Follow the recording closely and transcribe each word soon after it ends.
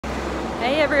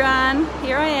Hey everyone,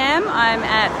 here I am. I'm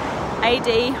at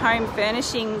AD Home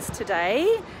Furnishings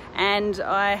today and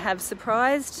I have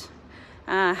surprised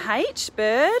H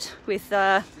Bird with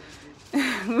an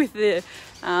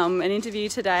interview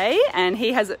today, and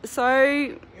he has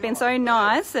been so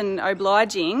nice and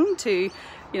obliging to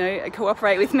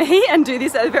cooperate with me and do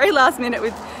this at the very last minute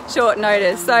with short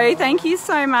notice. So thank you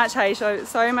so much, H. I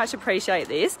so much appreciate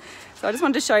this. So I just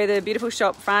wanted to show you the beautiful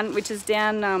shop front, which is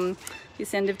down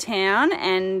this end of town,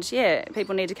 and yeah,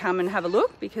 people need to come and have a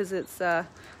look because there's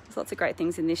lots of great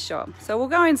things in this shop. So we'll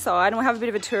go inside and we'll have a bit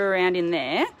of a tour around in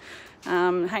there.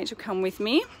 H will come with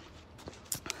me.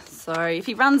 So if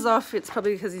he runs off, it's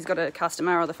probably because he's got a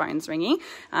customer or the phone's ringing.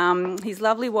 His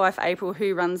lovely wife April,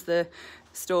 who runs the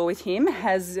store with him,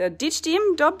 has ditched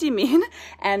him, dobbed him in,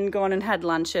 and gone and had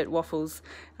lunch at Waffles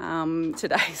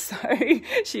today. So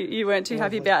you weren't too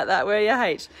happy about that, were you,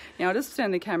 H? Now I'll just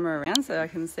turn the camera around so I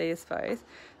can see us both.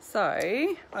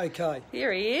 So okay,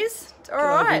 here he is. All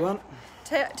Hello, right. everyone.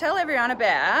 Tell everyone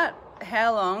about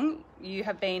how long you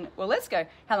have been. Well, let's go.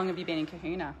 How long have you been in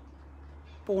Cohuna?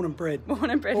 Born and bred. Born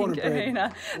and bred in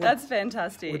Cohuna. That's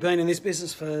fantastic. We've been in this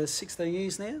business for 16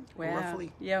 years now. Wow.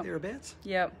 Roughly, thereabouts.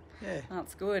 Yep. Yeah.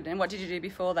 That's good. And what did you do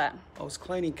before that? I was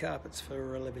cleaning carpets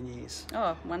for 11 years.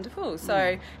 Oh, wonderful.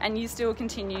 So, and you still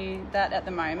continue that at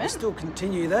the moment? I still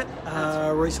continue that.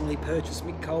 Recently purchased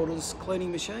Mick Calder's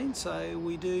cleaning machine, so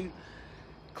we do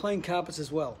clean carpets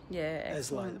as well. Yeah,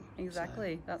 as lay them.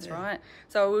 Exactly, so, that's yeah. right.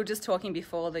 So we were just talking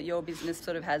before that your business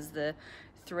sort of has the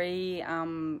three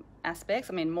aspects.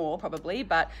 I mean, more probably,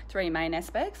 but three main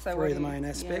aspects. So three of the main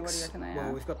aspects. Yeah, what do you reckon they are?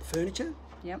 Well, we've got the furniture.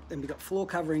 Yep. Then we've got floor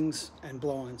coverings and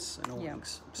blinds and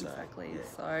awnings. Yep, So, exactly. yeah.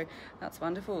 So that's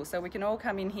wonderful. So we can all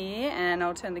come in here, and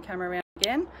I'll turn the camera around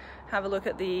again. Have a look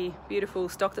at the beautiful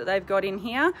stock that they've got in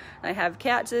here. They have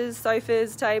couches,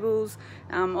 sofas, tables,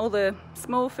 all the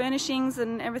small furnishings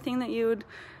and everything that you would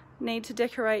need to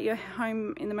decorate your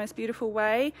home in the most beautiful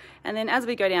way. And then as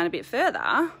we go down a bit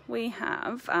further, we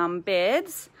have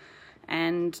beds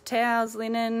and towels,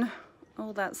 linen,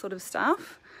 all that sort of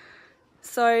stuff.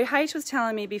 So H was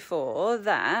telling me before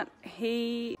that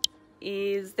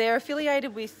they're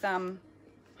affiliated with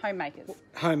Homemakers.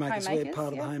 Homemakers, we're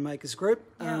part of the Homemakers group.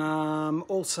 Yep.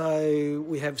 Also,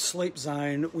 we have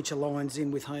SleepZone, which aligns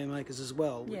in with Homemakers as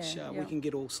well, which we can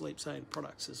get all SleepZone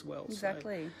products as well.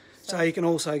 Exactly. So you can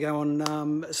also go on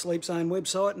SleepZone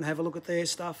website and have a look at their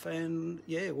stuff, and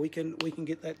yeah, we can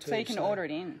get that too. So you can order it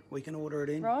in. We can order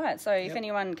it in. Right. So if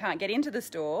anyone can't get into the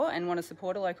store and want to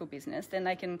support a local business, then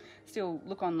they can still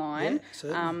look online.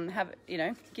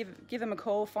 Yeah, give them a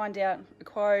call, find out a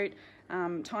quote.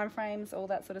 Time frames, all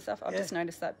that sort of stuff. I've just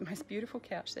noticed that most beautiful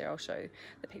couch there. I'll show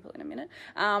the people in a minute.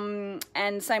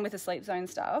 And same with the SleepZone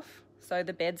stuff. So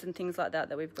the beds and things like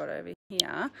that we've got over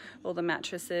here, all the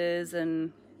mattresses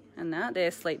and that, they're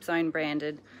SleepZone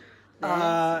branded.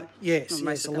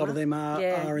 Yes, a lot of them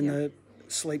are in the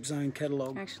SleepZone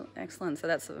catalogue. Excellent. So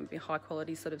that's high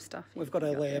quality sort of stuff. We've got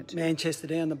our Manchester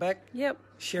down the back. Yep.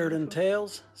 Sheridan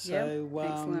towels. So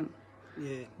excellent.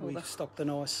 Yeah, we've stocked the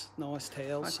nice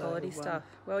towels. High quality stuff.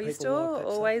 Well, your store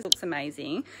always looks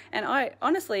amazing. And I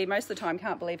honestly, most of the time,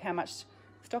 can't believe how much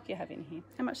stock you have in here.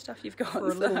 How much stuff you've got.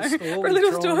 For a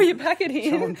little store, you pack it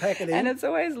in. Try and pack it in. And it's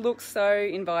always looks so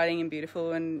inviting and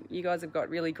beautiful, and you guys have got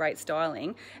really great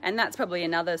styling. And that's probably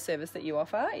another service that you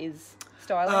offer is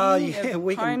styling. Yeah,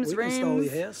 we can style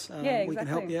your house. Exactly. We can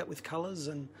help you out with colours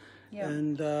and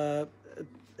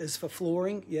as for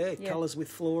flooring, colours with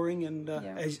flooring, and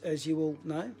as you all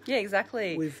know,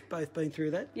 exactly. We've both been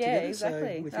through that. Yeah, together,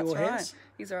 exactly. So with That's your right. house.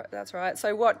 That's right.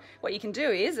 So what you can do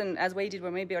is, and as we did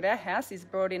when we built our house, is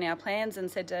brought in our plans and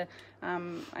said to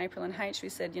April and H, we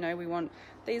said, we want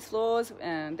these floors,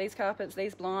 these carpets,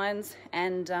 these blinds,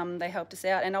 and they helped us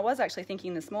out. And I was actually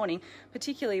thinking this morning,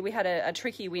 particularly we had a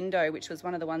tricky window, which was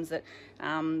one of the ones that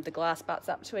the glass butts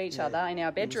up to each other in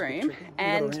our bedroom,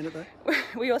 and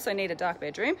we also need a dark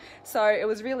bedroom. So it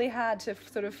was really hard to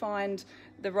sort of find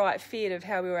the right fit of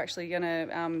how we were actually going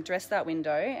to dress that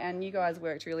window, and you guys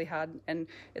worked really hard, and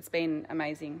it's been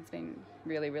amazing. It's been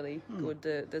really, really good,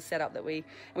 the setup that we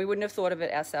wouldn't have thought of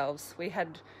it ourselves. We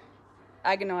had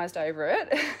agonised over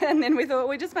it, and then we thought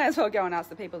we just may as well go and ask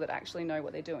the people that actually know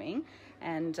what they're doing,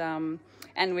 and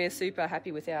we're super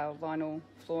happy with our vinyl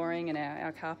flooring and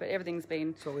our carpet. Everything's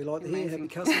been That's what we like amazing.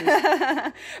 To hear, happy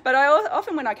customers. But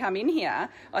often when I come in here,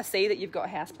 I see that you've got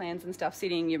house plans and stuff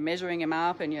sitting, you're measuring them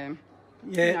up, and you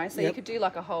could do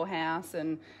like a whole house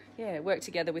and work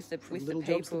together with the people. Little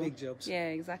jobs, the big jobs. Yeah,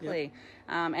 exactly.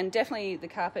 And definitely the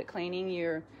carpet cleaning,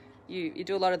 you're you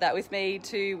do a lot of that with me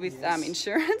too, with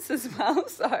insurance as well.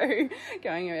 So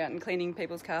going out and cleaning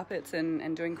people's carpets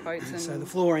and doing quotes. And so the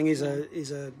flooring is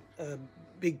a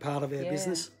big part of our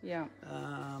business. Yeah.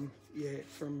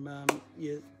 From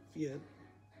your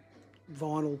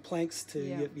vinyl planks to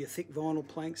your thick vinyl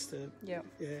planks to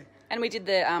And we did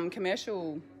the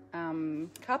commercial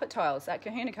carpet tiles at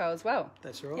Cohuna as well.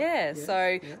 That's right. Yeah,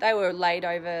 so they were laid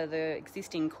over the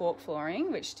existing cork flooring,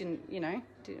 which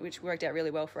which worked out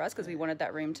really well for us because we wanted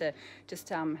that room to just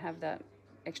have that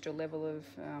extra level of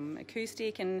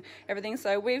acoustic and everything.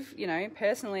 So we've,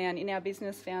 personally and in our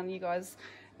business found you guys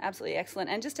absolutely excellent.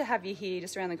 And just to have you here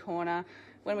just around the corner,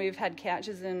 when we've had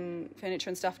couches and furniture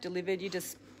and stuff delivered, you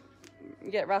just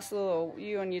get Russell or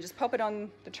you and you just pop it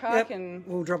on the truck and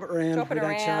we'll drop it around. We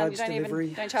don't charge delivery.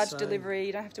 You don't charge delivery.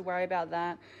 You don't have to worry about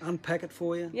that. Unpack it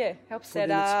for you. Yeah, help set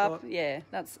up. Yeah,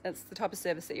 that's the type of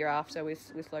service that you're after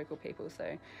with local people.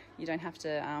 So you don't have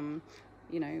to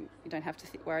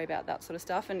worry about that sort of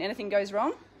stuff. And anything goes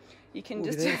wrong, you can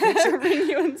just ring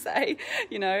you and say,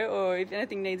 or if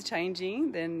anything needs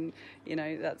changing, then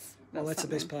that's the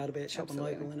best part about shopping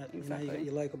local, isn't it? Exactly. You got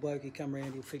your local bloke, you come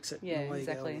around, he'll fix it. Yeah,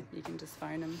 exactly. You can just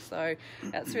phone them. So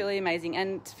that's really amazing.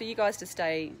 And for you guys to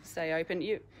stay open,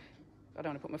 I don't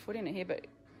want to put my foot in it here, but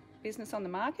business on the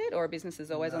market, or a business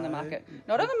is always on the market?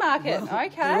 Not on the market. Well,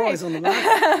 okay. You're always on the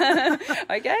market.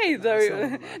 Okay,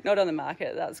 so not on the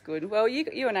market. That's good. Well,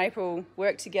 you and April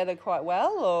work together quite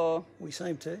well, or we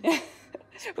seem to.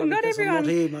 Well, not everyone. I'm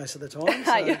not here most of the time.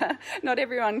 So. Not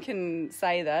everyone can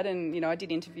say that. And I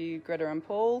did interview Greta and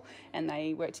Paul, and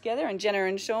they work together, and Jenna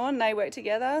and Sean, they work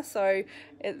together. So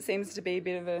it seems to be a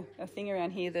bit of a thing around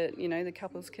here that the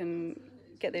couples can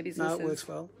get their businesses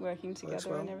working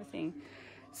together and everything.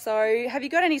 So have you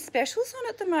got any specials on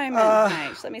at the moment,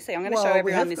 mate? Let me see. I'm going to show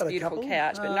everyone this beautiful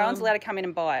couch, but no one's allowed to come in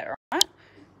and buy it, right?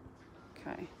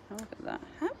 Okay, look at that.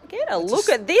 Get a look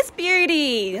at this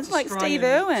beauty. It's like Steve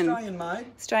Irwin.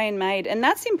 Australian made. And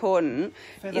that's important,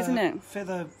 isn't it?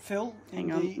 Feather fill in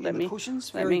the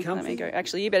cushions. Let me go.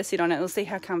 Actually, you better sit on it. We'll see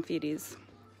how comfy it is.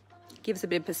 Gives a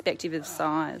bit of perspective of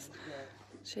size.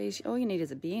 Jeez, all you need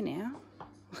is a beer now.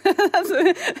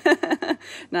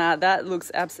 Nah, that looks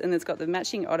and it's got the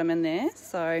matching ottoman there,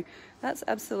 so that's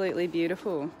absolutely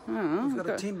beautiful. We've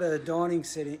got a timber dining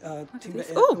setting, timber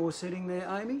outdoor setting there,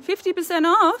 Amy. 50%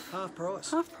 off. Half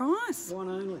price. Half price. One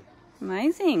only.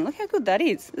 Amazing. Look how good that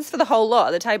is. This is for the whole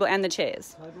lot, the table and the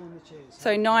chairs. Table and the chairs.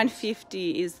 So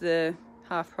 $9.50 is the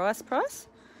half price.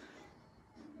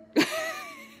 The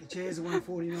chairs are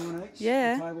 $149 each.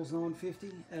 Yeah. The table's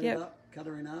 $9.50. Add it up, cut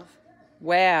her in half.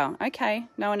 Wow. Okay.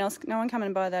 No one come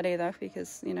and buy that either,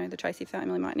 because the Tracy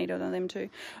family might need one of them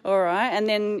too. All right. And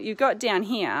then you've got down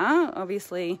here,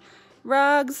 obviously,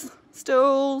 rugs,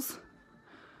 stools,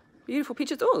 beautiful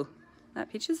pictures. Oh,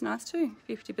 that picture's nice too.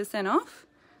 50% off.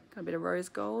 Got a bit of rose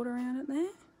gold around it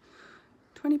there.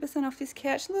 20% off this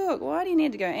couch. Look, why do you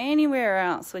need to go anywhere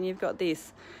else when you've got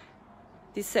this?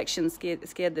 This section scared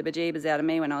the bejeebers out of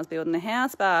me when I was building the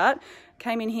house, but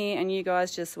came in here and you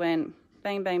guys just went,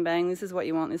 bang, bang, bang, this is what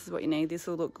you want, this is what you need, this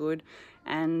will look good.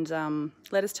 And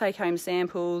let us take home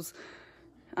samples.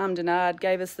 Denard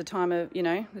gave us the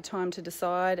time to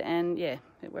decide, and yeah,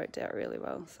 it worked out really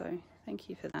well. So thank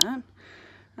you for that.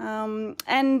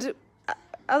 And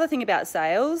other thing about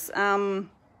sales,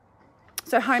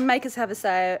 so Homemakers have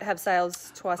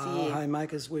sales twice a year.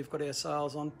 Homemakers, we've got our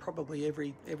sales on probably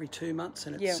every 2 months,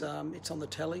 and it's on the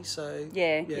telly. So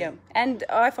yeah. And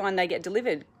I find they get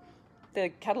delivered, the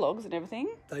catalogues and everything.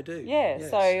 They do. Yeah,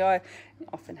 yes. So I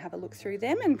often have a look through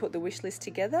them and put the wish list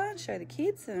together, show the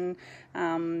kids, and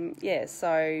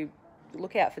so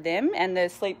look out for them. And the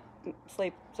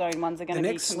SleepZone ones are going to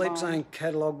be combined. The next SleepZone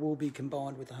catalogue will be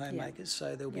combined with the Homemakers,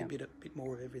 so there'll be a bit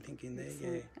more of everything in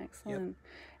there. Excellent.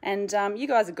 And you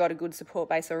guys have got a good support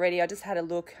base already. I just had a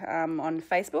look on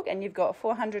Facebook, and you've got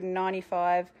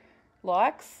 495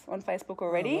 likes on Facebook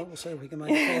already. We'll see if we can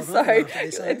make it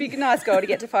 500. So it'd be a nice goal to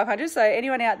get to 500. So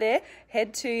anyone out there,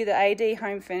 head to the AD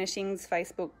Home Furnishings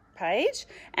Facebook page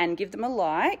and give them a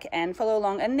like and follow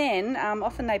along. And then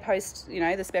often they post,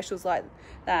 the specials like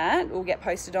that will get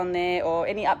posted on there, or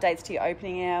any updates to your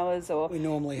opening hours. Or we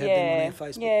normally have them on our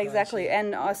Facebook page. Yeah, exactly.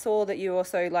 And I saw that you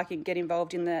also get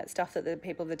involved in the stuff that the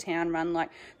people of the town run,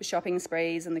 like the shopping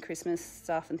sprees and the Christmas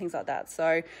stuff and things like that.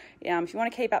 So if you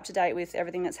want to keep up to date with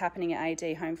everything that's happening at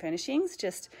AD Home Furnishings,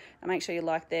 just make sure you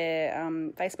like their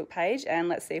Facebook page, and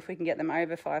let's see if we can get them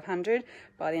over 500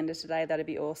 by the end of today. That'd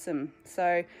be awesome.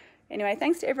 So anyway,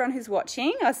 thanks to everyone who's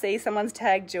watching. I see someone's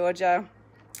tagged Georgia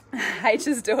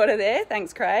H's daughter there.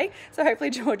 Thanks, Craig. So hopefully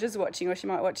Georgia's watching, or she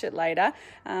might watch it later.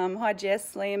 Hi,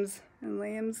 Jess, Liam's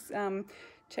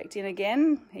checked in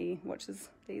again. He watches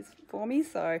these for me.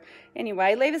 So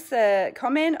anyway, leave us a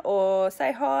comment or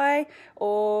say hi,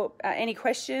 or any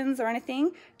questions or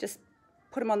anything. Just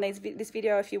put them on this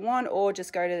video if you want, or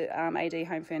just go to AD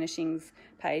Home Furnishings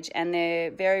page, and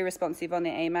they're very responsive on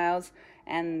their emails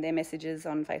and their messages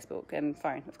on Facebook and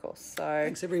phone, of course. So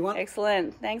thanks everyone.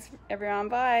 Excellent. Thanks everyone.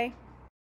 Bye.